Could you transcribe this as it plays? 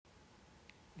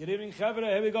Good evening, Chavre.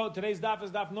 Here we go. Today's daf is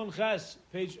daf Nun Ches,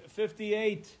 page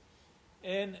 58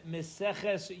 in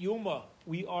Meseches Yuma.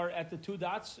 We are at the two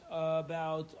dots,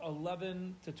 about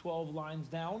 11 to 12 lines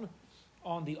down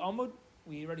on the Amud.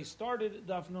 We already started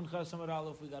daf Nun Ches Amud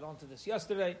Aleph. We got onto this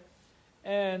yesterday.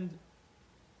 And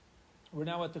we're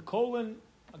now at the colon,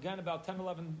 again about 10,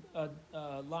 11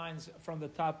 lines from the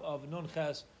top of Nun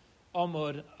Ches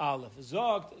Amud Aleph.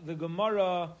 Zogt the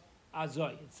Gemara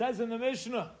Azoy. It says in the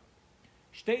Mishnah,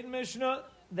 State in Mishnah,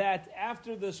 that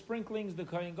after the sprinklings, the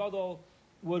Kohen Gadol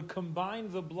would combine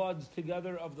the bloods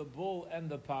together of the bull and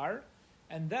the par,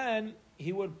 and then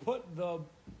he would put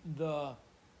the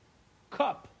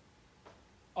cup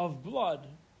of blood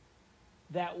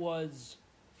that was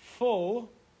full,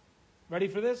 ready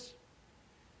for this,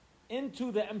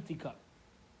 into the empty cup.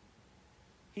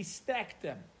 He stacked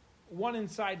them, one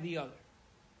inside the other.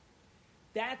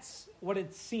 That's what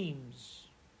it seems.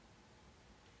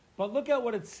 But look at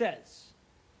what it says,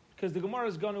 because the Gemara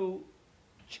is going to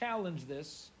challenge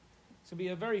this. It's going to be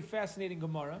a very fascinating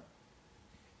Gemara.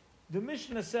 The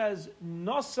Mishnah says,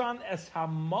 Nosan es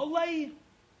hamalei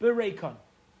bereikon.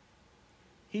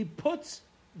 He puts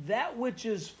that which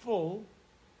is full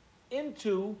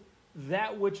into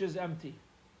that which is empty.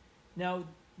 Now,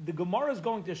 the Gemara is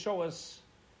going to show us,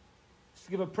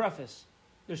 to give a preface,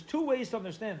 there's two ways to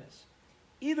understand this.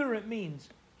 Either it means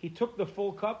he took the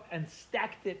full cup and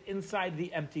stacked it inside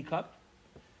the empty cup.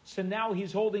 So now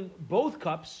he's holding both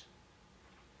cups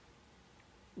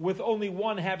with only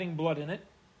one having blood in it.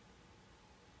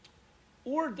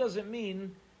 Or does it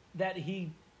mean that he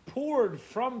poured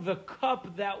from the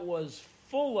cup that was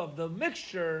full of the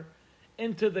mixture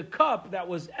into the cup that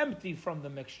was empty from the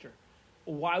mixture?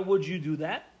 Why would you do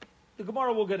that? The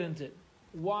Gemara will get into it.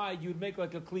 Why you'd make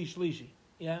like a kli shlishi,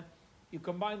 yeah? You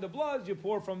combine the bloods. You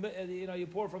pour from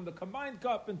the combined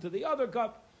cup into the other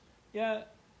cup. Yeah,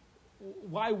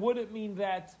 why would it mean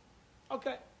that?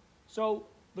 Okay, so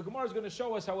the Gemara is going to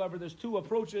show us. However, there's two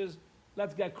approaches.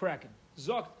 Let's get cracking.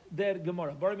 Zokt der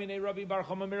Gemara. Bar minei Rabbi Bar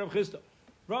Chama mir Rav Chisda.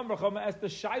 Ram Bar Chama asked the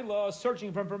Shaila,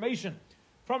 searching for information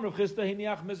from Rav Chisda.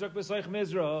 Hiniach mizrak b'seich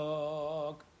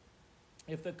mizrak.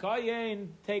 If the Kayin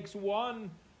takes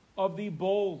one of the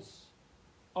bowls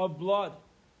of blood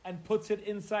and puts it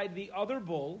inside the other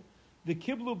bowl, the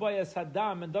kiblu bayas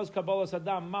hadam, and does kabbalah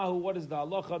hadam, mahu, what is the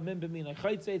halacha, min b'minay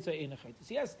chaytze, it's a ena chaytze.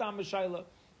 Yes, tam b'shayla,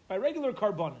 by regular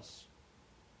karbonis,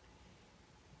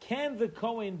 can the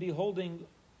Kohen be holding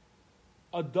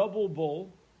a double bowl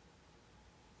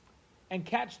and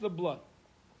catch the blood?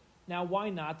 Now, why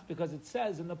not? Because it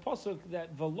says in the pasuk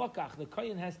that v'lokach, the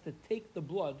Kohen has to take the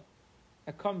blood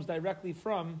that comes directly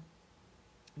from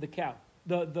the cow,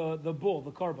 the bull,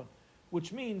 the carbon.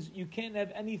 Which means you can't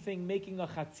have anything making a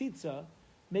chatzitza,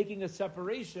 making a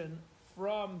separation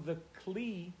from the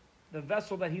kli, the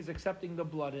vessel that he's accepting the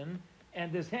blood in,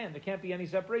 and his hand. There can't be any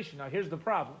separation. Now, here's the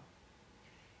problem.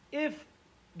 If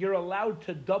you're allowed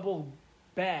to double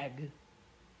bag,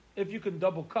 if you can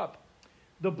double cup,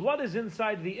 the blood is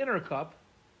inside the inner cup,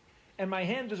 and my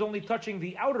hand is only touching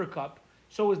the outer cup,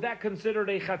 so is that considered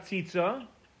a chatzitza?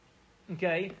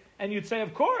 Okay? And you'd say,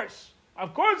 of course a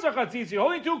chatzitza, you're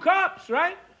holding two cups,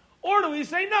 right? Or do we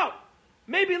say no?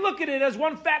 Maybe look at it as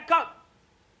one fat cup.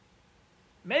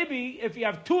 Maybe if you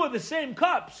have two of the same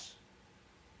cups,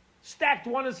 stacked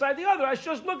one inside the other, I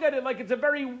just look at it like it's a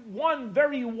very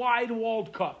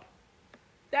wide-walled cup.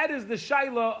 That is the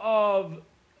shaila of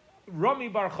Rami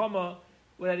Bar Chama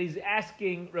that he's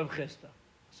asking Rav Chisda.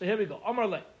 So here we go. Amar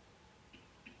le.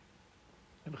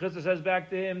 Rav Chisda says back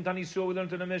to him, Tanisu, we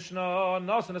learned in the Mishnah,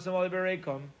 Nasan Asamali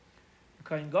Bereikom.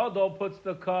 Kohen Gadol puts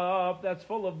the cup that's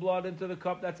full of blood into the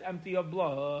cup that's empty of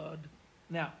blood.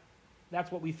 Now,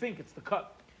 that's what we think. It's the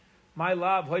cup. My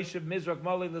love, Hoishiv Mizrak,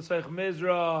 Mali L'Seich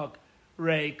Mizrak,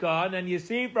 Reikon. And you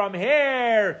see from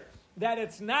here that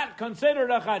it's not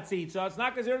considered a chatzitza. It's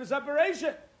not considered a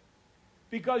separation.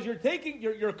 Because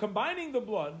you're combining the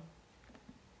blood.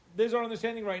 There's our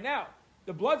understanding right now.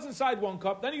 The blood's inside one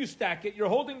cup, then you stack it, you're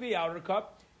holding the outer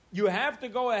cup. You have to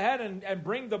go ahead and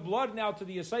bring the blood now to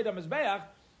the Yesod HaMizbeach.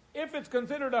 If it's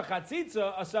considered a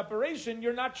chatzitza, a separation,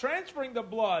 you're not transferring the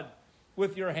blood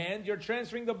with your hand. You're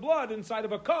transferring the blood inside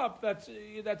of a cup that's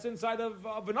inside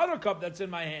of another cup that's in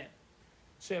my hand.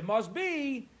 So it must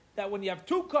be that when you have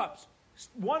two cups,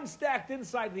 one stacked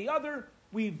inside the other,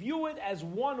 we view it as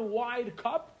one wide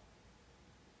cup,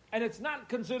 and it's not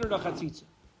considered a chatzitza.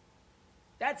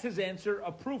 That's his answer,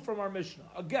 a proof from our Mishnah.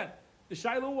 Again, the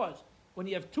shaila was, when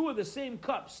you have two of the same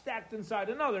cups stacked inside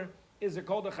another, is it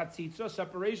called a chatzitza,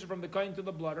 separation from the kohen to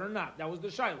the blood, or not? That was the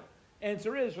shaila.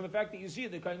 Answer is, from the fact that you see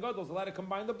the kohen gadol is allowed to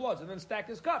combine the bloods and then stack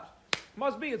his cups.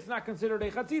 Must be it's not considered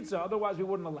a chatzitza, otherwise we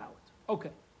wouldn't allow it.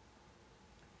 Okay.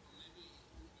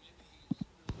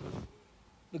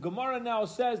 The Gemara now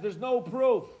says there's no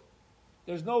proof.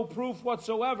 There's no proof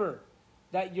whatsoever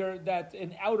that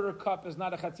an outer cup is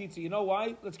not a chatzitza. You know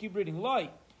why? Let's keep reading. Loi.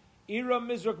 Ira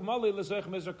mizrak mali l'soich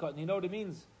mizrak katan. You know what it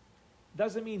means?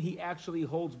 Doesn't mean he actually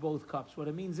holds both cups. What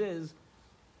it means is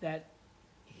that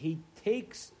he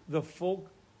takes the full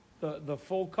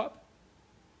cup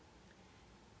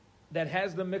that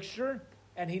has the mixture,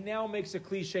 and he now makes a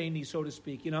cliche, so to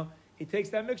speak. You know, he takes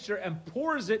that mixture and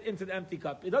pours it into the empty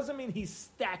cup. It doesn't mean he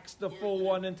stacks the full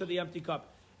one into the empty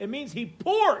cup. It means he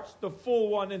pours the full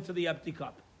one into the empty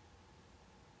cup.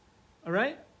 All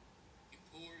right? He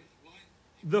pours what?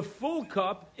 The full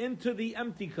cup into the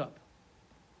empty cup.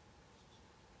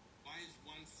 Why is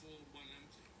one full, one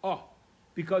empty? Oh,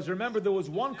 because remember there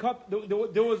was one cup. There was.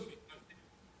 They're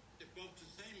both the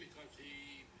same because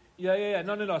he. Yeah.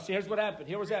 No. See, here's what happened.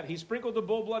 Here was that. He sprinkled the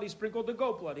bull blood. He sprinkled the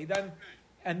goat blood.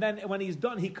 And then when he's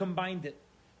done, he combined it.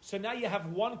 So now you have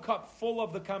one cup full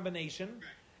of the combination,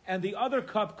 and the other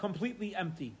cup completely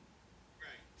empty.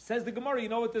 Right. Says the Gemara, you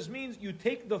know what this means? You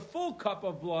take the full cup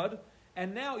of blood,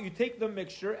 and now you take the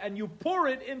mixture, and you pour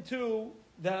it into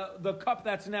the cup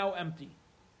that's now empty.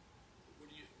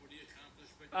 What do you accomplish?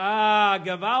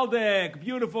 Gavaldik.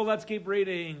 Beautiful. Let's keep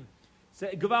reading.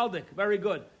 Gavaldik. Very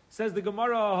good. Says the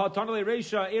Gemara,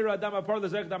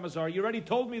 you already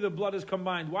told me the blood is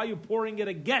combined. Why are you pouring it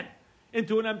again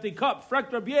into an empty cup?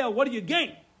 Frek Rabbi Yel, what do you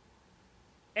gain?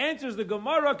 Answers the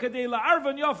Gemara,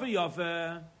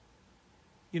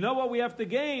 you know what we have to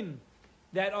gain?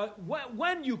 That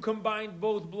when you combine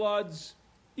both bloods,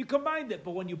 you combined it.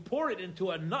 But when you pour it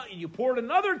into you pour it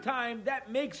another time, that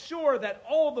makes sure that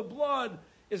all the blood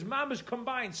is mamish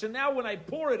combined. So now when I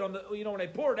pour it when I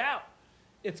pour it out,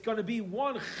 it's going to be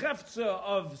one chefza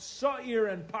of sa'ir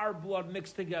and par blood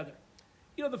mixed together.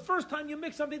 You know, the first time you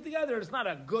mix something together, it's not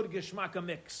a good geschmacka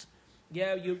mix.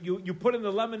 Yeah, you put in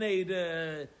the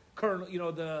lemonade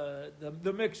kernel,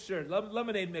 the mixture,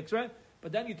 lemonade mix, right?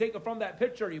 But then you take it from that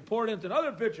pitcher, you pour it into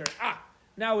another pitcher.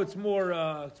 Now it's more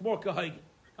kahaygen.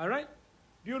 All right,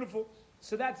 beautiful.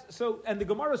 And the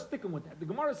Gemara is sticking with that. The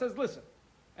Gemara says, listen,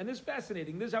 and this is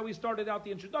fascinating. This is how we started out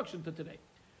the introduction to today.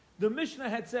 The Mishnah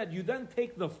had said, you then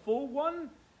take the full one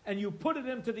and you put it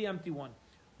into the empty one.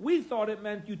 We thought it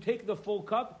meant you take the full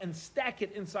cup and stack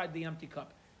it inside the empty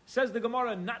cup. Says the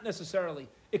Gemara, not necessarily.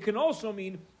 It can also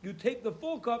mean you take the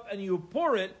full cup and you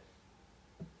pour it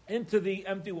into the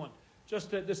empty one.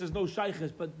 This is no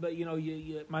shaykhis, but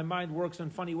my mind works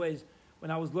in funny ways. When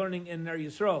I was learning in Ner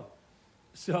Yisrael,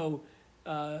 so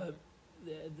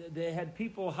they had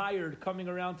people hired coming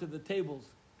around to the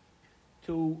tables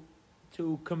to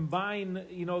combine,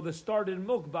 the started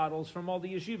milk bottles from all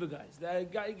the yeshiva guys.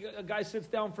 A guy sits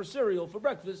down for cereal for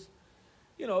breakfast,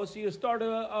 so you start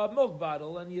a milk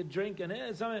bottle and you drink and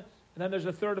then there's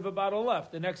a third of a bottle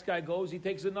left. The next guy goes, he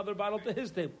takes another bottle to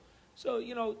his table. So,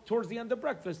 towards the end of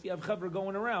breakfast, you have chevra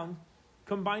going around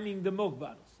combining the milk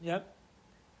bottles. Yeah.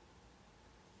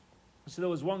 So there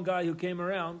was one guy who came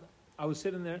around. I was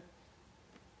sitting there,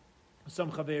 some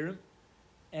chaverim,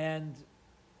 and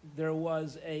there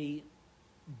was a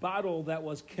bottle that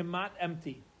was kemat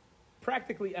empty,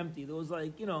 practically empty. There was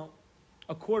like,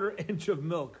 a quarter inch of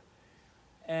milk.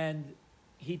 And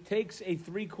he takes a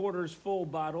 3/4 full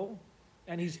bottle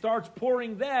and he starts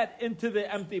pouring that into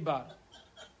the empty bottle.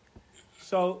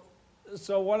 So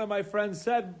one of my friends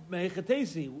said,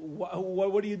 Mehechatesi,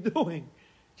 what are you doing?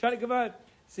 Trying to come out.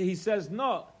 So he says,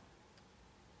 no,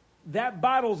 that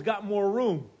bottle's got more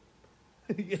room.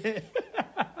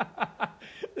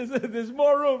 There's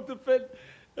more room to fit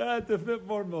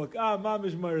more milk.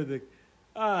 Mamish Maradik.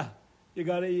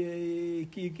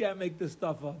 You can't make this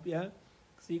stuff up, yeah?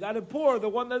 So you got to pour the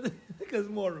one that has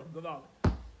more room.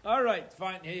 All right,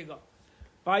 fine, here you go.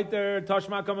 Fighter,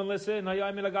 Tashma, come and listen.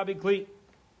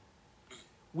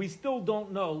 We still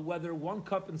don't know whether one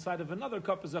cup inside of another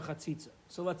cup is a chatzitza.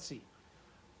 So let's see.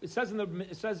 It says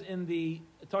in the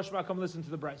Tashma, come listen to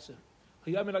the Brisa.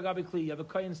 You have a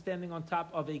kohen standing on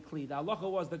top of a kli. The halacha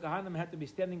was the kahanim had to be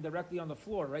standing directly on the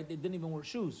floor, right? They didn't even wear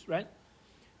shoes, right?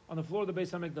 On the floor of the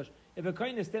Beis HaMikdash. If a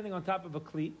kohen is standing on top of a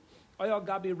kli,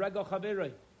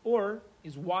 or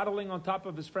he's waddling on top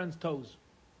of his friend's toes.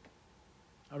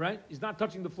 All right? He's not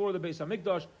touching the floor of the Beis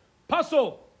HaMikdash.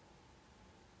 Pasul!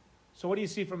 So what do you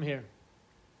see from here?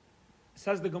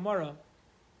 Says the Gemara,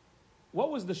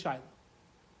 what was the shaila?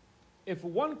 If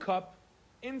one cup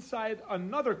inside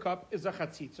another cup is a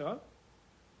chatzitza,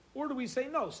 or do we say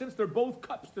no? Since they're both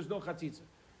cups, there's no chatzitza.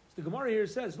 So the Gemara here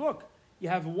says, look, you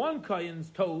have one kohen's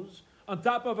toes on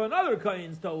top of another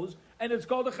kohen's toes, and it's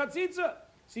called a chatzitza.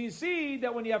 So you see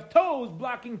that when you have toes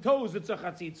blocking toes, it's a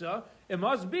chatzitza. It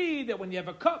must be that when you have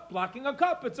a cup blocking a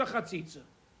cup, it's a chatzitza.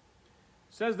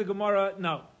 Says the Gemara,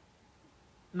 no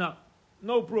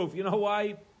proof. You know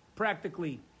why?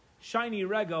 Practically, shiny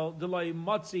regal delay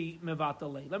matzi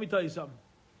mevatale. Let me tell you something.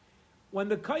 When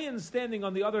the kohen's standing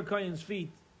on the other kohen's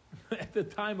feet at the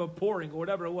time of pouring or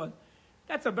whatever it was,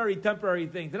 that's a very temporary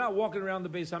thing. They're not walking around the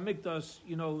Beis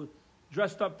Hamikdash,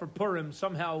 dressed up for Purim,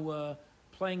 somehow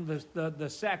playing the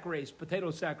sack race,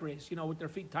 potato sack race, with their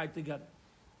feet tied together.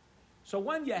 So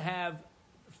when you have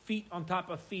feet on top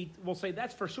of feet, we'll say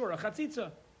that's for sure a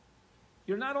chatzitza.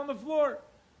 You're not on the floor.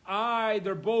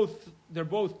 They're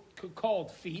both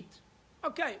called feet.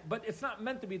 Okay, but it's not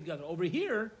meant to be together. Over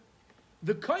here,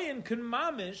 the kohen can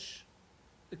mamish,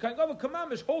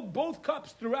 hold both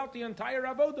cups throughout the entire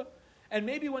avoda. And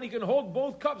maybe when he can hold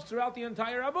both cups throughout the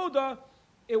entire avoda,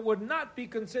 it would not be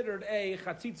considered a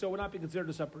chatzitza, would not be considered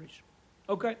a separation.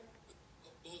 Okay?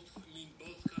 Both cups,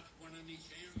 one in each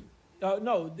hand?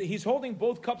 No, he's holding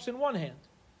both cups in one hand.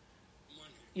 One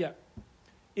hand. Yeah.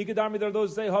 Ikadarmi, there are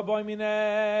those say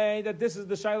that this is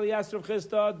the Shaili Yasser of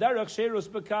Chista, Derech Sherus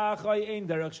Bekach, Ein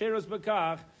Derech Sherus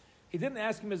Bekach. He didn't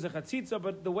ask him as a chatzitza,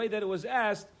 but the way that it was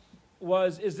asked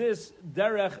was, is this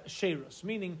Derech Sherus?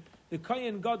 Meaning, the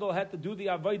Kohen Gadol had to do the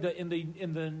Avodah in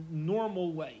the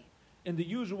normal way, in the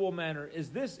usual manner. Is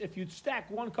this, if you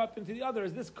stack one cup into the other,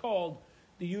 is this called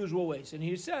the usual ways? And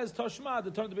he says, Tashma,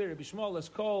 the turn to be Rabbi Shmuel, let's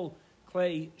call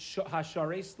clay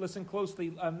hashares. Listen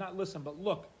closely, not listen, but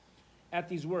look at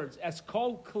these words. As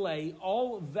called clay,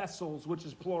 all vessels, which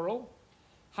is plural,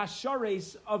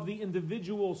 hashares of the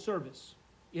individual service.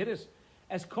 It is.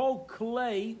 As called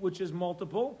clay, which is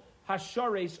multiple,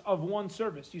 hashares of one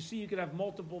service. You see, you could have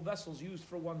multiple vessels used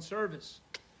for one service.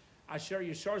 Asher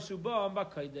yashar subam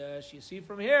b'kaidesh. You see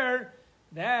from here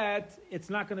that it's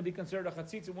not going to be considered a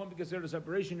chatzitz. It won't be considered a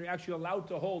separation. You're actually allowed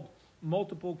to hold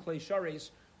multiple clay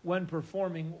shares when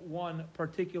performing one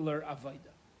particular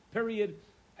avodah. Period.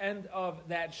 End of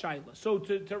that shaila. So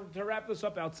to wrap this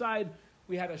up outside,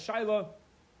 we had a shaila.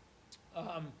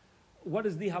 What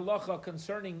is the halacha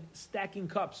concerning stacking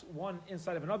cups one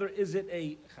inside of another? Is it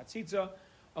a chatzitza?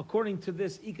 According to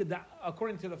this,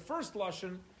 according to the first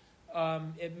lashon,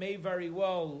 it may very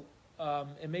well.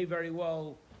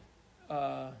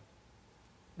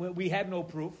 We had no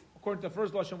proof. According to the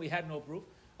first lashon, we had no proof.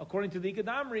 According to the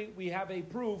Ikadamri, we have a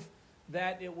proof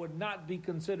that it would not be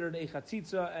considered a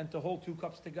chatzitza, and to hold two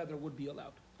cups together would be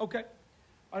allowed. Okay,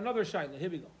 another shaila. Here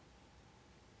we go.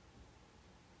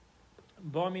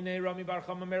 Bamine Rami Bar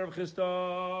Chama Merav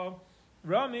Chista.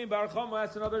 Rami Bar Chama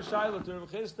asks another shaila to Rav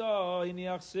Chista.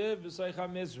 Hiniach siv v'saycha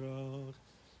mizrach.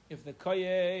 If the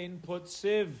kohen puts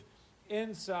sieve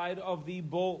inside of the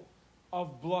bowl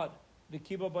of blood, the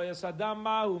kiba bayasadam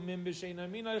mahu min b'sheina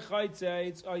minay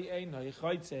chaytzeitz ay einay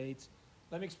chaytzeitz.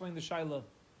 Let me explain the shaila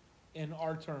in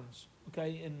our terms,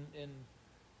 okay, in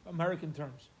American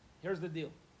terms. Here's the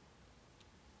deal.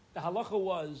 The halacha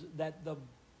was that the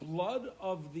blood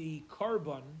of the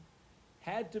carbon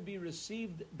had to be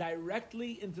received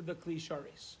directly into the kli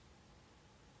shares.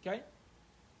 Okay?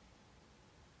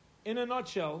 In a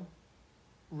nutshell,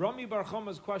 Rami Bar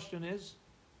Chama's question is,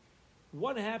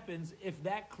 what happens if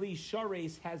that kli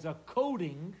shares has a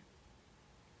coating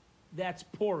that's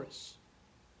porous?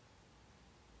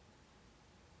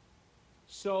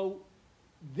 So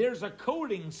there's a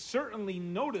coating certainly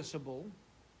noticeable,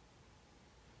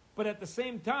 but at the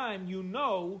same time, you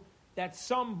know that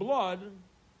some blood,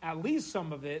 at least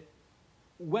some of it,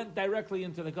 went directly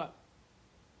into the cup.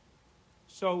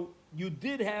 So you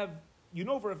did have,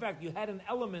 for a fact, you had an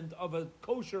element of a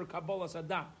kosher Kabbalah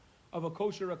Saddam, of a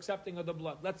kosher accepting of the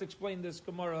blood. Let's explain this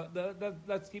Gemara.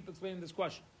 Let's keep explaining this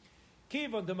question.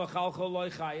 Kivan de Machalchol Loy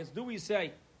Chayes. Do we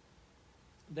say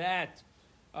that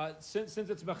since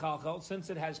it's Machalchol, since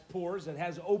it has pores, it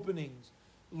has openings,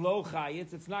 Lo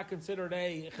Chayes, it's not considered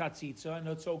a chatzitza, and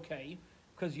it's okay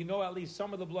because at least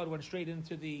some of the blood went straight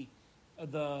into the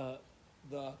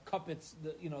cup. It's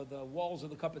the walls of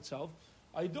the cup itself.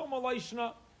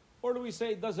 Or do we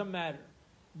say it doesn't matter?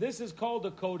 This is called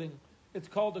a coating. It's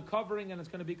called a covering, and it's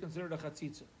going to be considered a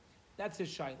chatzitza. That's his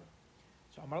shaila.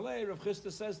 So Amarle Rav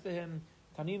Chista says to him,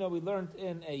 Tanina, we learned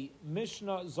in a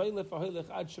Mishnah Zaylef Aholich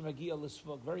Ad Shemagia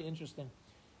L'Sfug. Very interesting,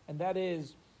 and that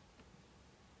is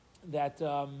that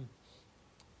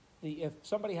if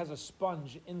somebody has a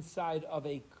sponge inside of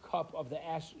a cup of the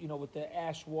ash, with the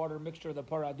ash water mixture of the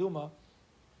paraduma,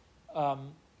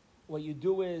 what you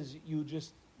do is you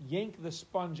just yank the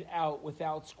sponge out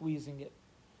without squeezing it,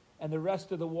 and the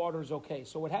rest of the water is okay.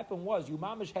 So what happened was,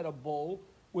 Mamish had a bowl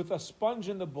with a sponge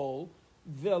in the bowl,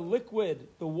 the liquid,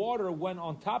 the water went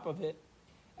on top of it,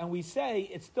 and we say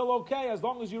it's still okay as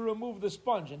long as you remove the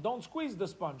sponge and don't squeeze the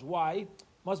sponge. Why?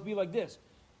 Must be like this.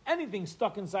 Anything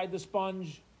stuck inside the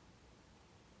sponge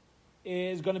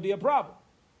is going to be a problem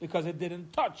because it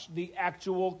didn't touch the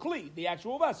actual kli, the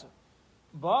actual vessel.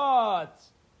 But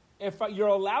if you're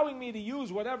allowing me to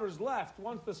use whatever's left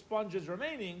once the sponge is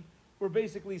remaining, we're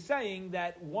basically saying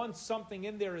that once something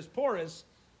in there is porous,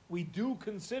 we do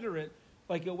consider it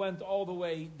like it went all the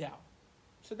way down.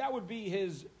 So that would be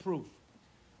his proof.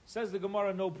 Says the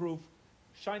Gemara, no proof.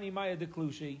 Shiny Maya de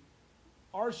Klushi.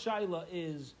 Our shaila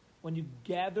is when you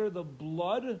gather the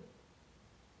blood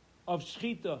of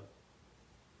shchita.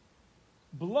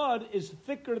 Blood is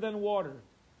thicker than water.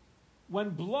 When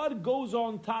blood goes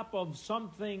on top of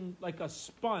something like a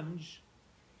sponge,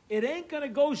 it ain't going to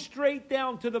go straight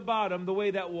down to the bottom the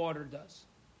way that water does.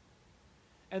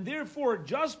 And therefore,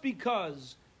 just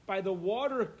because by the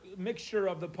water mixture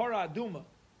of the para aduma,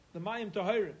 the mayim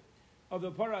tahirim of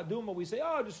the para aduma, we say,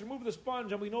 oh, just remove the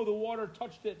sponge and we know the water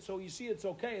touched it, so you see it's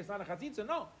okay, it's not a chatzitza.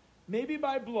 No. Maybe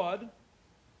by blood,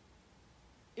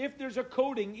 if there's a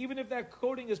coating, even if that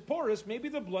coating is porous, maybe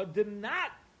the blood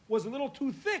was a little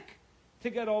too thick to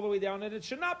get all the way down, and it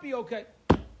should not be okay.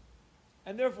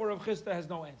 And therefore, Rav Chisda has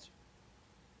no answer.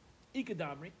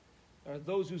 Ikadamri, there are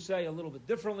those who say a little bit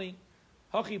differently.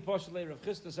 Hachi Poshle, Rav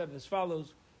Chisda said as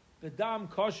follows: the dam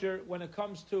kosher, when it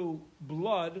comes to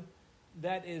blood,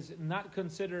 that is not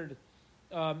considered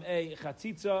a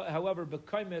chatzitza. However,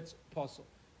 bekaimetz posel.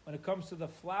 When it comes to the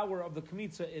flour of the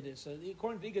kmitza, it is. So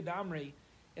according to Ikadamri,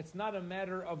 it's not a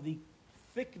matter of the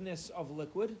thickness of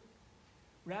liquid.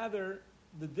 Rather,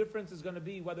 the difference is going to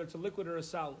be whether it's a liquid or a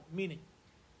solid. Meaning,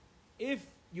 if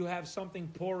you have something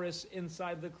porous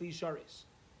inside the kli sharis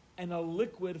and a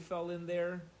liquid fell in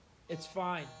there, it's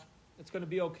fine. It's going to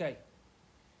be okay.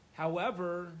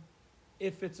 However,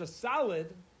 if it's a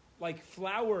solid, like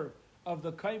flour of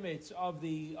the kaimetz, of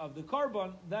the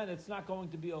carbon, then it's not going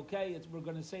to be okay. We're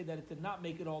going to say that it did not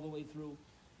make it all the way through,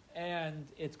 and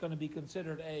it's going to be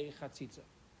considered a chatzitza.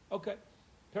 Okay.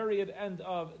 Period, end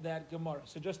of that Gemara.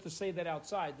 So just to say that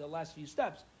outside, the last few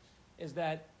steps, is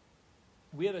that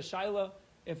we had a shaila,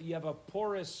 if you have a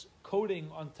porous coating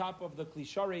on top of the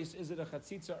klishares, is it a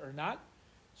chatzitza or not?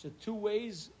 So two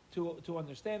ways to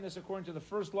understand this. According to the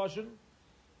first lashon,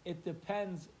 it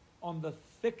depends on the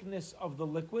thickness of the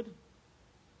liquid.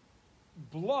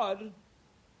 Blood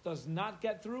does not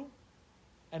get through,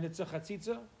 and it's a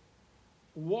chatzitza.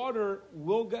 Water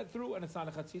will get through, and it's not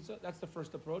a chatzitza. That's the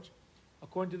first approach.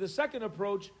 According to the second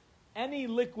approach, any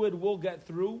liquid will get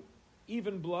through,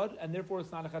 even blood, and therefore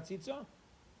it's not a chatzitza.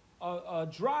 A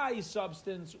dry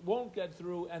substance won't get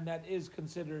through, and that is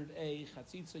considered a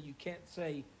chatzitza. You can't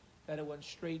say that it went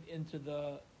straight into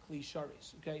the kli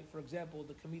sharis. Okay, for example,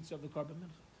 the kamitza of the carbon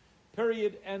mincha.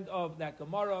 Period, end of that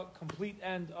Gemara, complete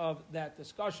end of that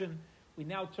discussion. We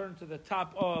now turn to the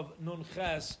top of Nun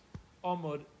Ches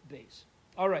Amud Beis.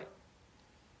 All right,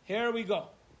 here we go.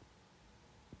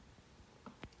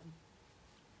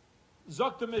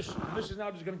 Zok the Mishnah. The Mishnah is now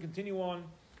just going to continue on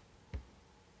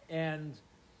and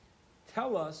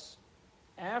tell us,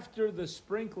 after the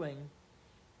sprinkling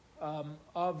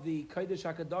of the Kodesh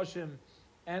HaKadoshim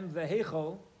and the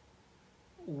Heichel,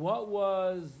 what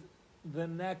was the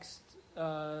next,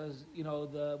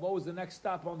 what was the next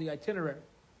stop on the itinerary?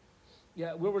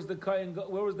 Yeah, where was the Kohen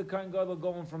Gadol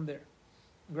going from there?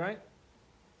 Right?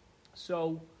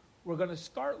 So we're going to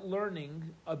start learning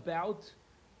about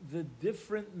the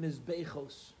different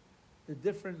mizbechos, the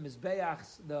different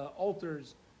mizbeachs, the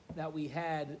altars that we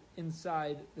had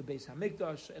inside the Beis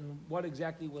Hamikdash, and what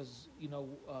exactly was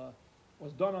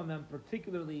done on them,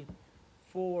 particularly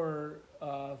for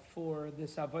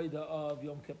this avodah of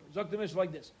Yom Kippur. Zok the Mishnah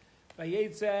like this: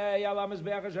 Vayetze yala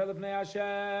mizbeach asher lefnei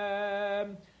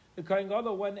Hashem. The Kohen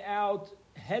Gadol went out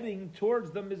heading towards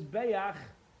the mizbeach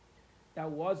that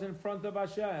was in front of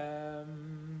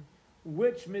Hashem.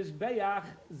 Which mizbeach?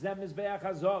 Zem mizbeach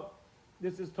hazov.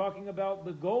 This is talking about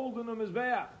the golden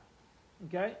mizbeach.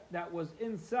 Okay, that was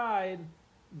inside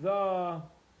the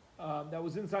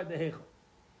Heichel.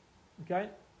 Okay,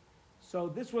 so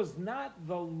this was not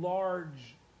the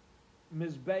large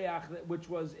mizbeach which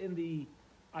was in the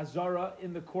Azara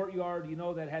in the courtyard.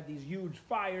 That had these huge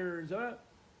fires. This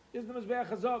is the mizbeach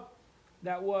hazov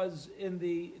that was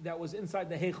inside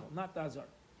the Heichel, not the Azara.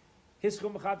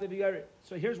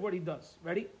 So here's what he does.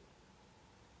 Ready?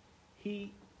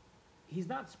 He's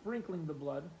not sprinkling the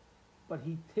blood, but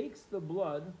he takes the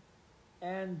blood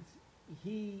and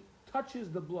he touches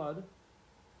the blood.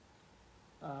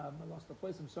 I lost the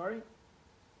place, I'm sorry.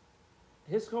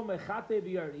 He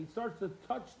starts to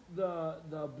touch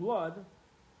the blood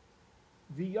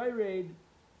v'yared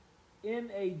in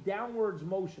a downwards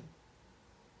motion.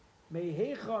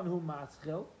 Mehechan hu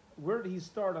maschil. Where did he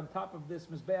start on top of this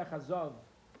mizbeach hazav,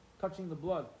 touching the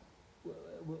blood?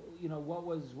 You know, what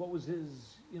was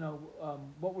his, you know,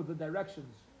 what were the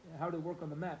directions? How did it work on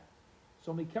the map?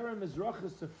 So Mikarim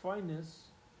Mizrachis to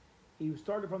fineness, he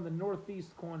started from the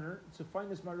northeast corner. To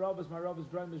fineness Maravas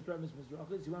Dremis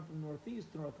Mizrachis. He went from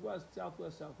northeast to northwest,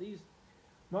 southwest, southeast.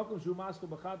 Malkum Shumasko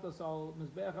Bachatas al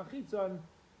Mizbeach Achitzon,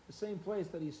 the same place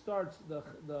that he starts the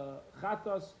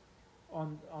Chatas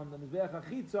on the Mizbeach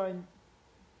Achitzon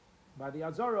by the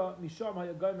Azara, Misham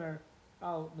Hayagomer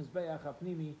al Mizbeach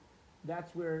Apnimi.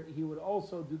 That's where he would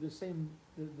also do the same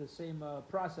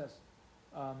process,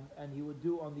 and he would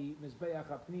do on the Mizbeach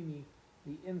Apnimi,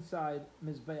 the inside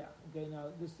Mizbeach. Okay,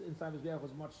 now this inside Mizbeach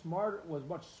was much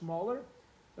smaller.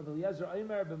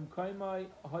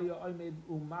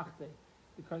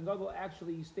 The Kohen Gadol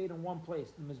actually stayed in one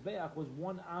place. The Mizbeach was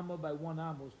 1 amma by 1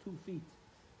 amma, was 2 feet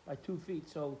by 2 feet.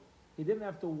 So he didn't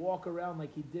have to walk around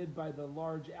like he did by the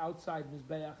large outside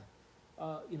Mizbeach,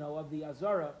 of the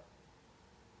Azara.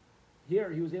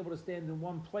 Here he was able to stand in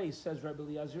one place, says Rabbi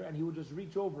Eliezer, and he would just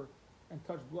reach over and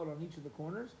touch blood on each of the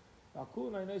corners.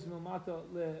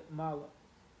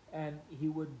 And he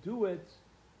would do it,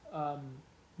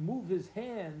 move his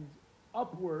hand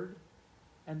upward,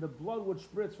 and the blood would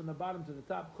spritz from the bottom to the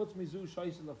top.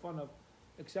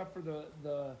 Except for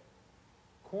the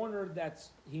corner that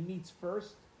he meets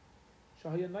first.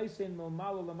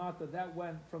 That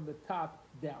went from the top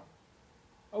down.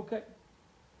 Okay.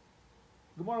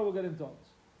 Gemara will get into all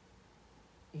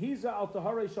this. He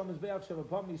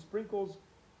sprinkles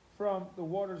from the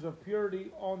waters of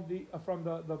purity on from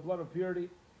the blood of purity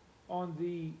on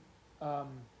the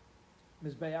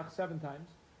Mizbeach 7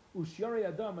 times. Ushyari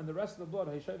Adam, and the rest of the blood.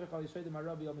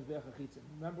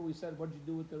 Remember we said, what did you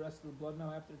do with the rest of the blood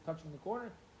now after touching the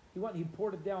corner? He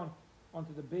poured it down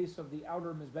onto the base of the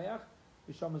outer Mizbeach,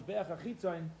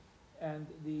 and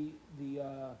the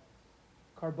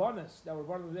Karbonis that were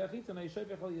part of the Mizbeach,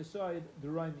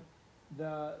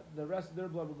 the rest of their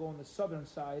blood would go on the southern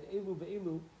side. Elu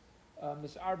ve'elu,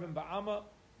 mis'arvim ba'ama.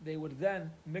 They would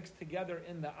then mix together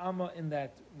in the Amma, in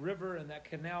that river, in that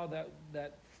canal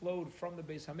that flowed from the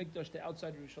Beis Hamikdash to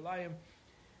outside Yerushalayim.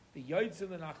 The Yotzim,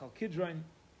 the Nachal Kidron,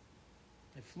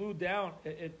 it flew down.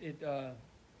 It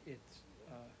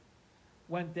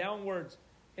went downwards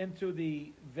into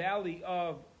the valley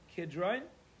of Kidron.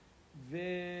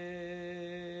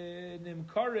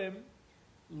 V'nimkarim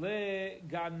le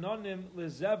ganonim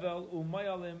lezevel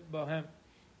umayalim bohem.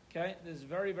 Okay, this is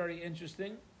very, very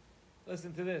interesting.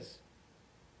 Listen to this.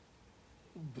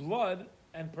 Blood,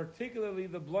 and particularly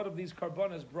the blood of these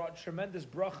karbonas, brought tremendous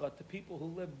bracha to people who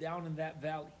lived down in that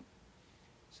valley.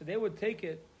 So they would take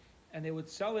it and they would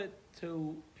sell it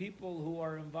to people who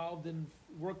are involved in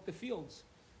work the fields,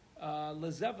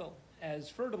 lezevel, as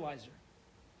fertilizer.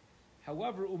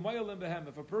 However, umayalim behem,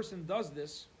 if a person does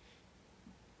this,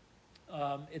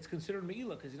 it's considered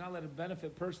me'ilah because he's not allowed to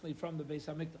benefit personally from the Beis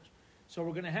Hamikdash. So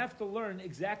we're going to have to learn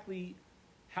exactly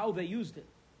how they used it.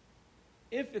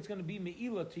 If it's going to be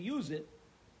me'ilah to use it,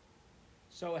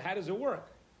 so how does it work?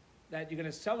 That you're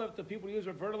going to sell it to people who use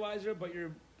it for fertilizer, but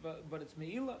it's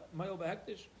me'ilah, ma'il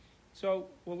behektish. So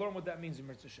we'll learn what that means in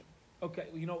Mirza Shem. Okay,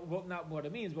 well, not what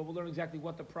it means, but we'll learn exactly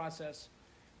what the process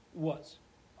was.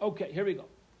 Okay, here we go.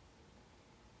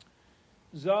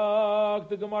 Zog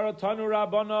the Gemara Tanu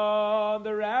Rabbana,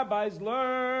 the rabbis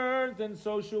learned, and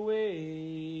so should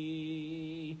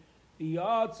we.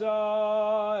 Yatsa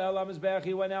Ela Mizbeach,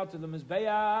 he went out to the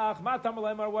Mizbeach. Matam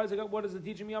Alemar, what does it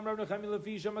teach me?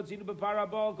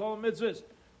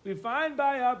 We find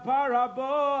by a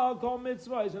parabol call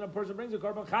mitzvahs, and a person brings a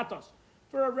korban chatos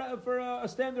for a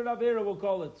standard avera, we'll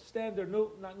call it standard.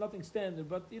 No, nothing standard,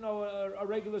 but a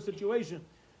regular situation.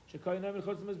 The kohen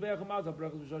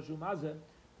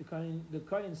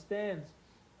stands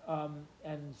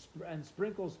and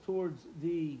sprinkles towards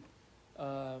the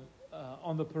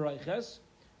on the parayches.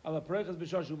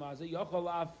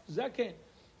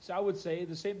 So I would say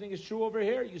the same thing is true over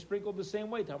here. You sprinkle the same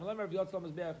way. No,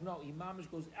 Imamish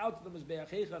goes out to the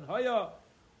Mizbeach.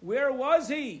 Where was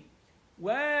he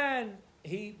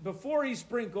before he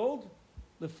sprinkled?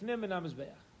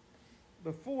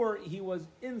 Before he was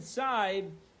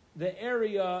inside the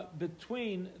area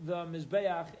between the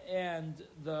Mizbeach and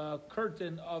the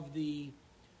curtain of the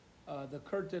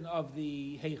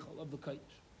Heichel, of the Kodesh.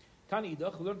 Tani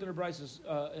Idach, we learned in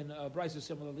Brisa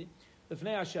similarly, the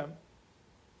Fnei Hashem,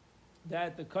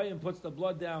 that the Kohen puts the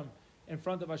blood down in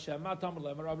front of Hashem.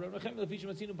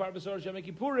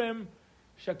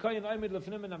 Shakayin Aimid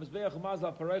Lefnim and Amizbeach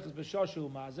Umazal Pareichas B'Shoshu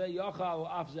Umazeh Yachal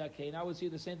Af Zakein. I would see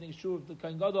the same thing is true of the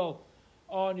Kohen Gadol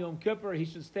on Yom Kippur. He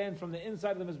should stand from the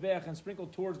inside of the Mizbeach and sprinkle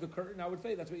towards the curtain. I would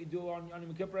say that's what you do on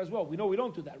Yom Kippur as well. We know we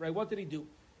don't do that, right? What did he do?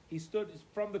 He stood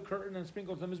from the curtain and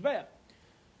sprinkled the Mizbeach.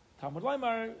 Talmud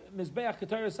Laimar Mizbeach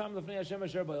Ketar Sam Lefnei Hashem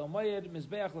Asher Ba'Yom Moed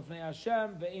Mizbeach Lefnei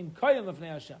Hashem Ve'in Kohen Lefnei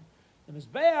Hashem. The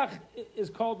Mizbeach is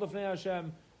called Lefnei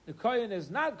Hashem. The Kohen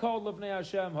is not called Lefnei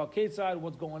Hashem. HaKetzad,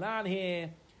 what's going on here?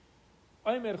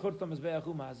 Omer Churta Mizbeach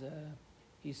Umazeh.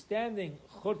 He's standing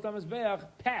Churta Mizbeach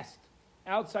past,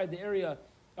 outside the area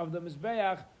of the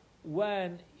Mizbeach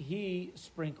when he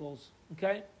sprinkles.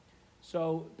 Okay?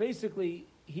 So basically,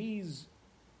 he's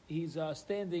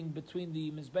standing between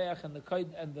the Mizbeach and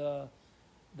the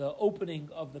opening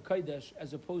of the Kodesh,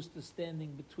 as opposed to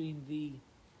standing between the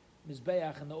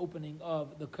Mizbeach and the opening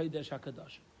of the Kodesh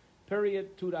HaKadosh.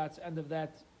 Period. 2 dots. End of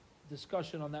that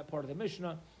discussion on that part of the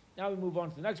Mishnah. Now we move on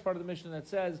to the next part of the Mishnah that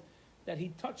says that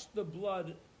he touched the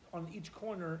blood on each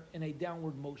corner in a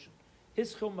downward motion.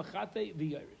 Hischil machate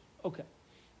v'yored. Okay.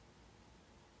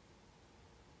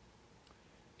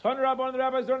 Ton Rabban and the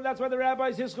rabbis learned that's why the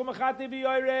rabbis hischil machate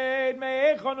v'yored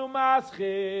me'echonu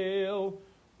maschil.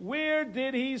 Where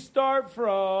did he start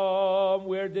from?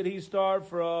 Where did he start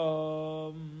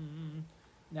from?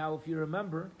 Now, if you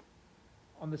remember,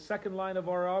 on the second line of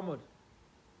our Amud,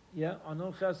 yeah, on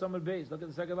Nun Ches Amud Beis, look at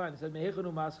the second line. It says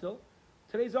Mehechanu Maschil.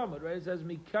 Today's Amud, right? It says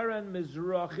Mikaren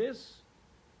Mizrachis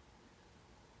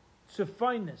to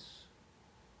fineness,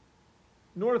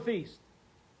 northeast.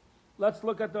 Let's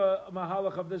look at the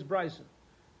Mahalach of this Bryson.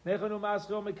 Mehechanu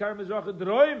Maschil Mikaren Mizrachis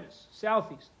Droimis,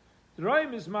 southeast.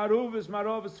 Droimis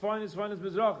Maruvis finest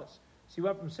Mizrachis. So he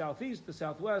went from southeast to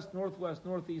southwest, northwest,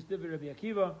 northeast. Divi Rabbi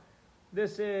Akiva.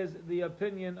 This is the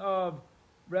opinion of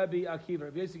Rabbi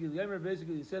Akiva. Basically,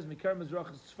 he says Mikar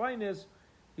Mizrachis Tzfainis.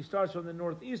 He starts from the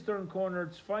northeastern corner.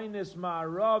 Tzfainis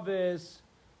Ma'aravis,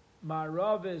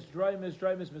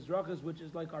 Draimis Mizrachis, which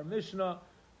is like our Mishnah.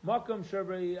 Makam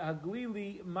Shabri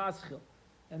Haglili Maschil.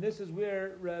 And this is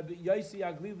where Rabbi Yaisi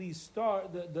Aglili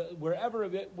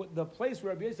the place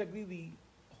where Rabbi Yaisi Aglili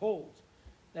holds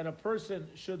that a person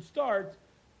should start.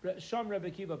 Sham Rabbi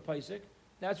Akiva Paisik.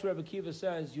 That's where Rabbi Akiva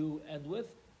says you end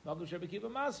with. Malchus Rabbi Akiva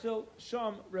Maschil,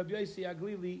 Sham Rabbi Yaisi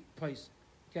Aglili Pais.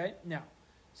 Okay, now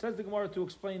says the Gemara to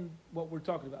explain what we're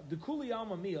talking about. The Kuli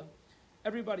Alma Mia,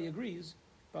 everybody agrees,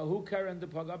 Bahu Karen de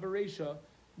Pagabaresha,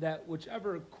 that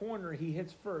whichever corner he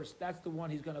hits first, that's the one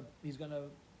he's gonna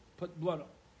put blood on.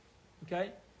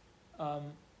 Okay,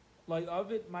 like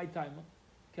of it, my time.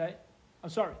 Okay, I'm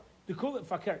sorry. The Kuli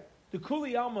Fakir, the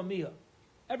Kuli Alma Mia,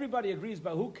 everybody agrees.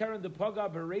 Bahu Karen de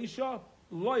Pagabaresha,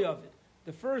 loy of it.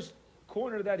 The first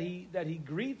corner that he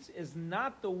greets is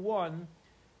not the one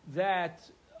that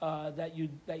you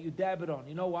dab it on.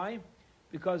 You know why?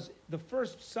 Because the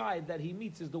first side that he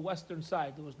meets is the western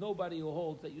side. There was nobody who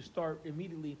holds that you start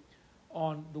immediately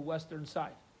on the western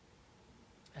side.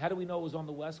 How do we know it was on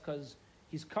the west? Because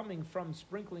he's coming from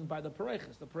sprinkling by the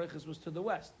Pareichas. The Pareichas was to the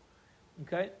west.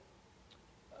 Okay?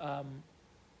 The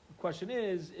question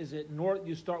is it north?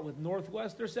 You start with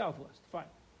northwest or southwest? Fine.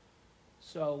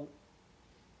 So,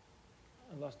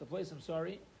 I lost the place, I'm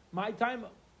sorry. My time,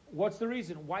 what's the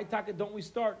reason? Why taka don't we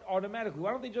start automatically?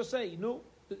 Why don't they just say, no,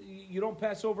 you don't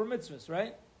pass over mitzvahs,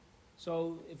 right?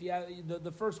 So if you have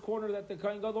the first corner that the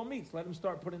Kohen Gadol meets, let him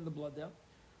start putting the blood down.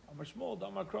 Amar Shmuel,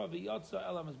 Damar Krav, Yatsa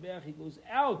El HaMizbeach, he goes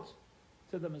out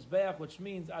to the Mizbeach, which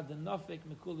means Adanafik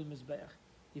Mikuli Mizbeach.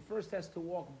 He first has to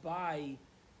walk by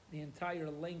the entire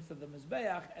length of the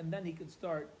Mizbeach, and then he could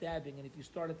start dabbing. And if you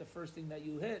start at the first thing that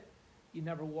you hit, you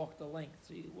never walk the length.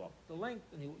 So you walk the length,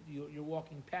 and you're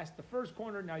walking past the first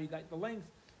corner. Now you got the length,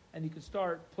 and you can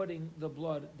start putting the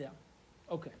blood down.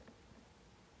 Okay.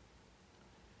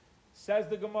 Says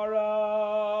the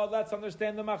Gemara, let's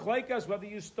understand the machlaikas, whether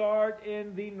you start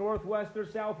in the northwest or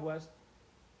southwest.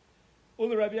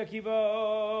 Ula Rabbi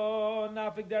Akiva,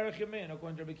 nafik derech yamin.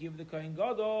 According to Rabbi Akiva, the Kohen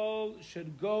Gadol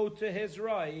should go to his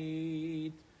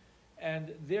right,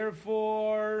 and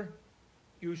therefore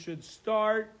you should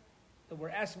start. We're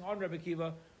asking on Rabbi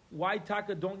Akiva, why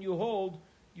taka don't you hold?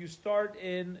 You start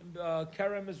in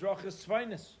Kerem Mizrachis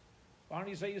Tzvainis. Why don't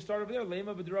you say you start over there?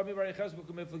 Lema b'Rami Bar Yecheskel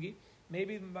k'miflagi.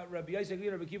 Maybe Rabbi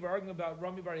Yisrael and Rabbi Akiva are arguing about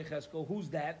Rami Bar Yecheskel. Who's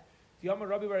that? Tiyama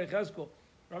Rabbi Bar Yecheskel.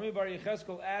 Rami Bar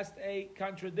Yecheskel asked a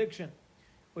contradiction,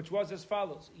 which was as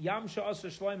follows: Yam sha'asa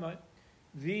Shloimeh,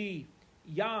 the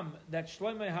yam that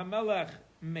Shloimeh HaMelech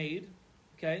made.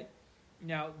 Okay,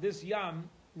 now this yam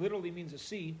literally means a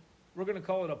sea. We're going to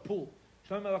call it a pool.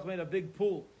 Shloimeh HaMelech made a big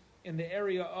pool in the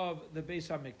area of the Beis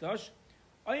HaMikdash.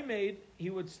 He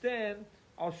would stand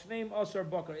al Shneim Asar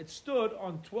Bakar. It stood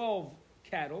on 12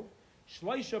 cattle.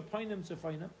 Shleisha painim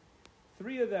tzefainim.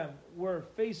 3 of them were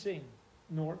facing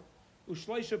north.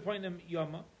 Ushleisha painim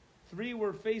yama. 3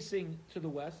 were facing to the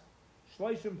west.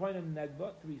 Shleishim painim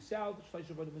negba. 3 south.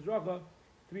 Shleisha painim mizracha.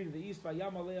 3 to the east.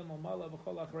 Vayam aleim almala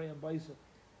v'chol achrayim baisa.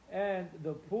 And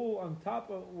the pool on top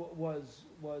of was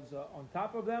on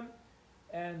top of them,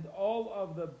 and all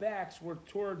of the backs were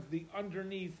towards the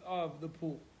underneath of the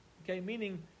pool. Okay,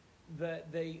 meaning that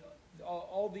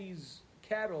all these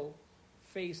cattle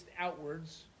faced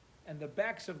outwards, and the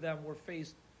backs of them were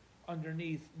faced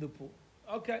underneath the pool.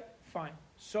 Okay, fine.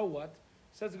 So what?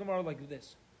 Says the Gemara like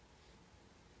this.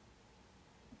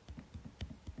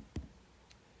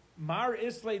 Mar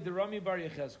Islay de Rami Bar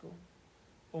Yecheskel,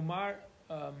 Omar.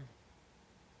 Yeah,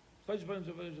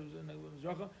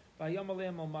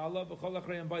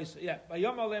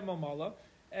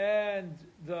 and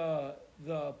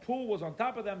the pool was on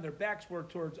top of them. Their backs were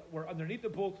underneath the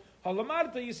pool.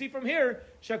 Halamarta, you see from here,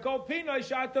 every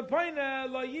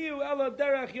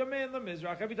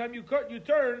time you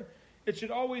turn, it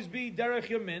should always be derech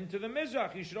yamin to the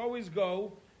mizrach. You should always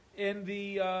go in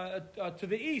the to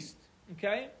the east.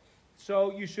 Okay,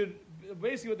 so you should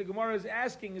basically what the Gemara is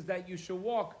asking is that you should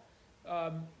walk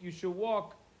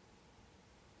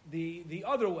the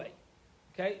other way.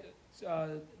 Okay,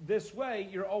 this way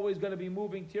you're always going to be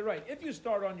moving to your right. If you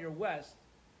start on your west,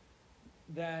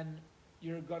 then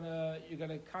you're gonna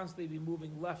constantly be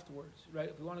moving leftwards, right?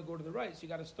 If you want to go to the right, so you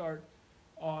got to start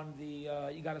on the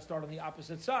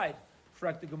opposite side.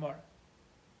 Correct the Gemara.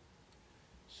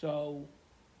 So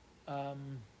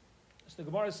the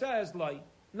Gemara says like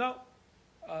no.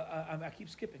 I keep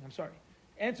skipping. I'm sorry.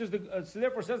 Answers so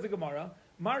therefore says the Gemara.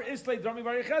 Mar Islay Rami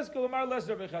Bar Yecheskel, Mar Less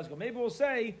Rabbi Yecheskel. Maybe we'll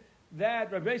say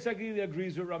that Rabbi Sagili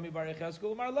agrees with Rami Bar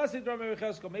Yecheskel, Mar Less Rami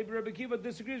Yecheskel. Maybe Rabbi Kiva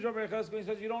disagrees with Rabbi Yecheskel. He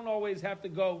says you don't always have to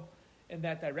go in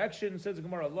that direction. Says the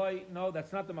Gemara, no,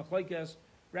 that's not the machlekes.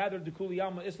 Rather, the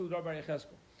Kuliyama Islay Rabbi Bar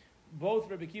Yecheskel. Both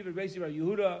Rabbi Kiva and Rabbi Bar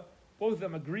Yehuda, both of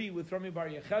them agree with Rami Bar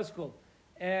Yecheskel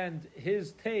and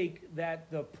his take that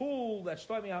the pool that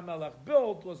Shlomi HaMelech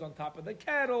built was on top of the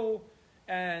cattle.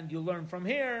 And you learn from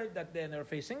here that then they're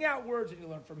facing outwards, and you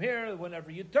learn from here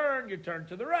whenever you turn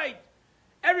to the right.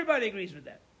 Everybody agrees with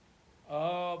that.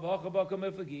 Oh, baka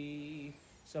miflagi.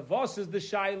 So Vos is the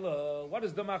shaila. What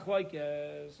is the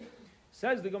machlokes?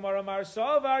 Says the Gemara Mar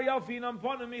Savar Yalfinam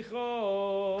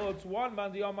Panamichot. One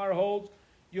man the Omar holds.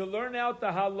 You learn out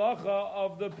the halacha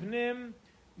of the pnim,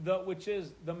 which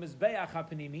is the mizbeach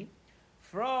hapnimi,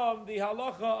 from the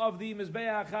halacha of the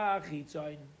mizbeach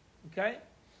hachitzayin. Okay.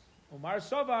 Umar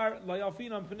Savar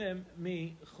Layalfinam Pnim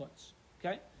Mi Chutz.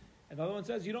 Okay? And the other one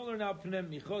says you don't learn out Pnim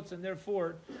Mi Chutz, and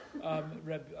therefore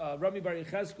Rami Bar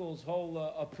Yecheskel's whole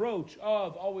approach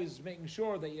of always making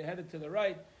sure that you're headed to the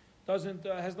right has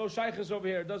no shaykhs over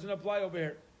here, doesn't apply over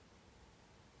here.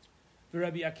 The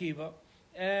Rabbi Akiva.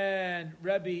 And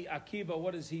Rabbi Akiva,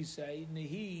 what does he say?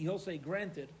 He'll say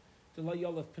granted to La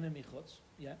Yolef Pnim Mi Chutz.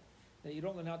 Yeah? That you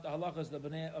don't learn out the halachas of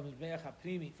Mizbeach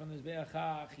HaPnimi from the Mizbeach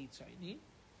HaChitzayni.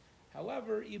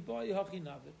 However, he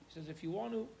says if you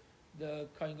want to, the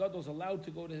Kohen Gadol is allowed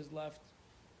to go to his left.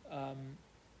 And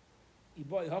if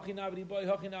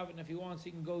he wants,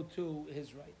 he can go to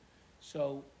his right.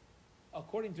 So,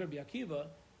 according to Rabbi Akiva,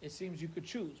 it seems you could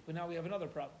choose. But now we have another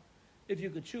problem. If you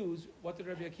could choose, what did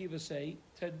Rabbi Akiva say?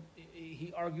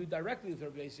 He argued directly with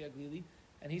Rabbi Yisrael,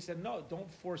 and he said, no,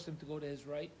 don't force him to go to his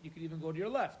right. You could even go to your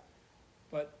left.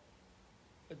 But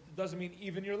it doesn't mean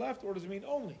even your left, or does it mean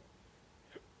only?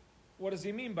 What does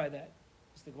he mean by that?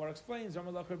 As the Gemara explains,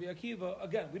 Ramalach Rabbi Akiva,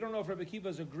 again, we don't know if Rabbi Akiva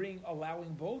is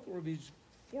allowing both, or if he's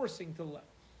forcing to the left.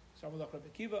 So Ramalach Rabbi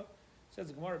Akiva says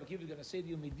the Gemara, Rabbi Akiva is going to say to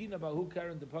you, Medina Bahu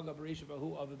Karen the Paga Beresha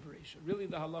Bahu Aviv Beresha. Really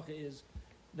the halacha is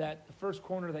that the first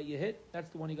corner that you hit,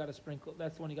 that's the one you got to sprinkle,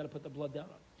 that's the one you got to put the blood down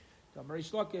on.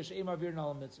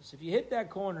 If you hit that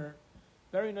corner,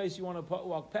 very nice, you want to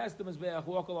walk past the Mizbeach,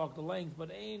 walk along the length, but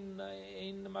ain't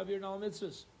Mavir Nal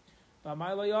Mitzvahs.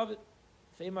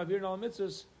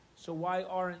 So why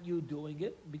aren't you doing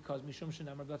it? Because Mishum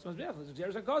Shenamar Gatz Mizbeach.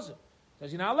 It's a cousin.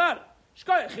 Says you're not allowed.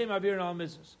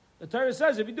 The Torah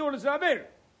says if you do it, it's not Avir.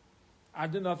 I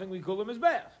do nothing, we call him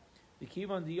Mizbeach. The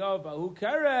Kivan Diyav Bahu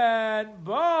Karen,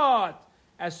 but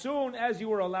as soon as you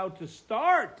were allowed to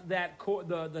start that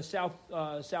the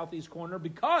southeast corner,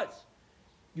 because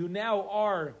you now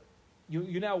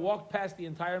walked past the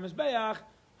entire Mizbeach,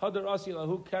 Hadar Asi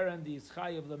Lahu Karen the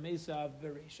Ischai of the Mesa of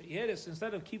Beresha. You hear this?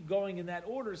 Instead of keep going in that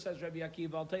order, says Rabbi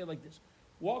Akiva, I'll tell you like this.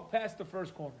 Walk past the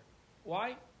first corner.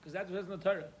 Why? Because that's what it says in the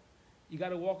Torah. You got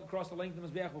to walk across the length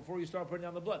of the Mizbeach before you start putting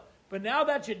down the blood. But now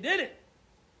that you did it,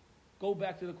 go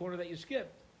back to the corner that you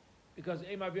skipped. Because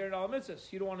you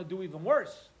don't want to do even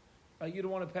worse. You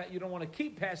don't want to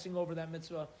keep passing over that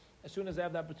mitzvah. As soon as I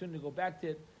have the opportunity to go back to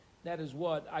it, that is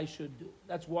what I should do.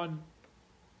 That's one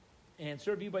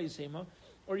answer. Viba Yisema.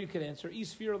 Or you could answer,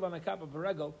 Isfir lanakapa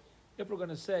beregel, if we're going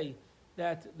to say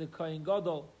that the Kohen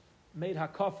Gadol made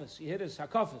hakafas, he hit his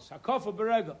hakafa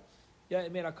beregel. Yeah, he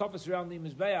made hakafas around the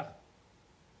Mizbeach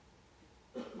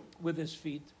with his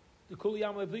feet. The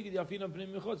Kuliyam Lepligi, the Afina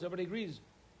Pnim Michotz, everybody agrees.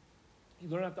 You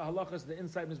learn out the halachas, the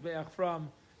inside Mizbeach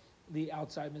from the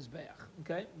outside Mizbeach.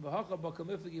 Okay? But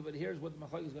here's what the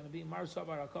machlok is going to be. Mar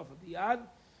Savar hakafa biyad.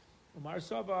 Umar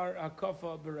Savar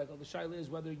hakafa beregel. The shaila is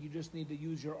whether you just need to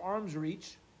use your arm's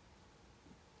reach.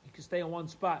 You can stay in one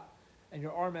spot, and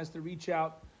your arm has to reach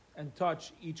out and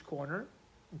touch each corner.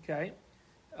 Okay,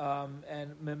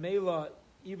 and memela,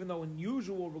 even though in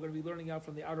usual we're going to be learning out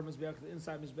from the outer mizbeach to the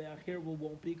inside mizbeach, here we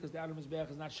won't be because the outer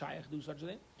mizbeach is not shaykh to do such a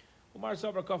thing. Umar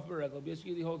Savar hakafa beregel.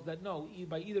 Basically, he holds that no,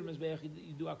 by either mizbeach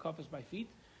you do hakafas by feet,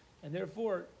 and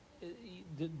therefore,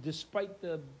 despite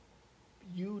the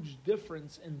huge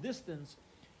difference in distance,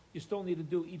 you still need to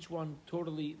do each one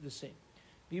totally the same.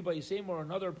 Biba Yisem, or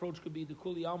another approach could be the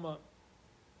Kuli Alma.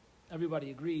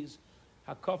 Everybody agrees,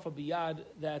 Hakafa Biyad,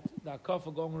 that the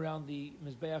Hakafa going around the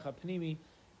Mizbeach HaPnimi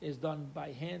is done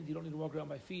by hand. You don't need to walk around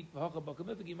by feet.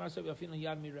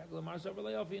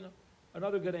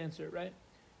 Another good answer, right?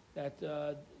 That,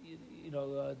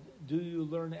 do you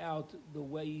learn out the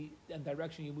way and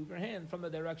direction you move your hand from the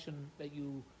direction that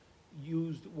you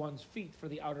used one's feet for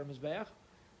the outer mizbeach?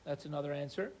 That's another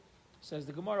answer. Says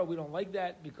the Gemara, we don't like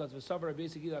that because v'savar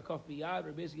basically akaf biyad,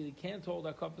 or basically can't hold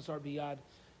akafas are biyad.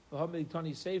 V'hamid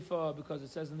tani seifa, because it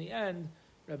says in the end,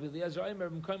 Rabbi Eliezer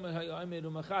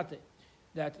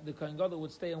that the Kohen Gadol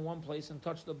would stay in one place and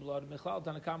touch the blood. It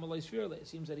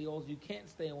seems that he holds you can't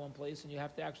stay in one place and you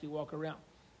have to actually walk around.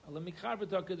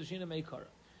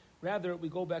 Rather, we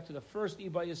go back to the first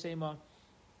Iba Yasema,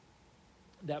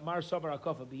 that Mar Savar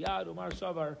Hakafa Biyad, or Mar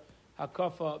Savar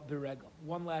Hakafa Beregel.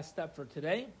 One last step for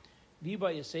today,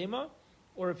 Viba Yasema,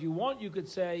 or if you want, you could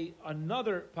say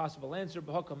another possible answer,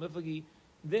 B'Hakam Miflagi.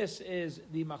 This is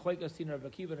the Machlekes Tina Rav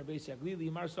Akiva and Beis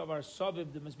Yaglili, Mar Savar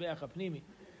Saviv the Mizbeach HaPnimi.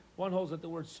 One holds that the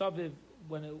word Saviv,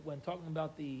 when talking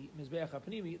about the Mizbeach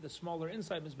HaPnimi, the smaller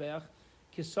inside Mizbeach,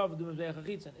 Kisav the Mizbeach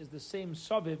HaChitzon, is the same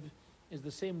Saviv, is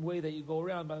the same way that you go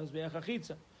around by Mizbeach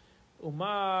HaChitzon.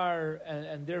 Umar,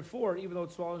 and therefore, even though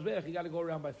it's small mizbeach, you got to go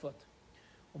around by foot.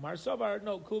 Umar Savar,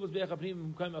 no, kul mizbeach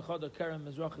hapnim kaim echad kerem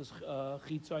mizrachis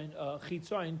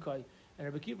chitzayin kai. And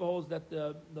Rabbi Akiva holds that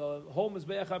the whole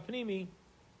mizbeach hapnimi,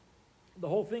 the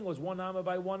whole thing was one amma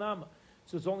by one amma,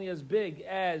 so it's only as big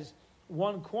as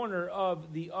one corner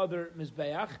of the other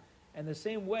mizbeach. And the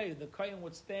same way, the kaim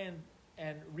would stand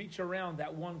and reach around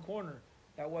that one corner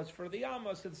that was for the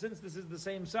amma. So since this is the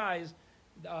same size,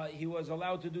 he was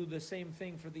allowed to do the same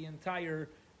thing for the entire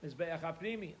Mizbeach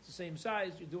HaPnimi. It's the same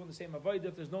size, you're doing the same avodah.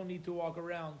 If there's no need to walk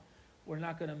around, we're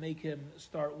not going to make him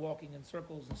start walking in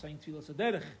circles and saying Tfilas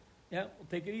HaDerech. Yeah, we'll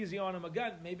take it easy on him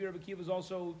again. Maybe Rabbi Akiva is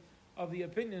also of the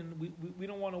opinion we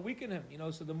don't want to weaken him.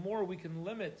 So the more we can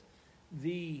limit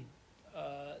the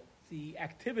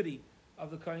activity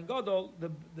of the Kohen Gadol,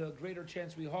 the greater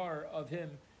chance we are of him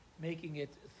making it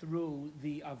through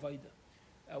the avodah.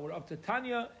 We're up to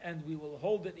Tanya, and we will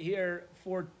hold it here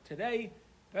for today.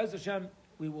 Be'ez Hashem,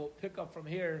 we will pick up from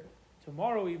here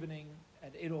tomorrow evening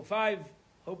at 8:05,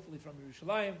 hopefully from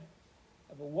Yerushalayim.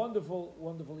 Have a wonderful,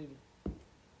 wonderful evening.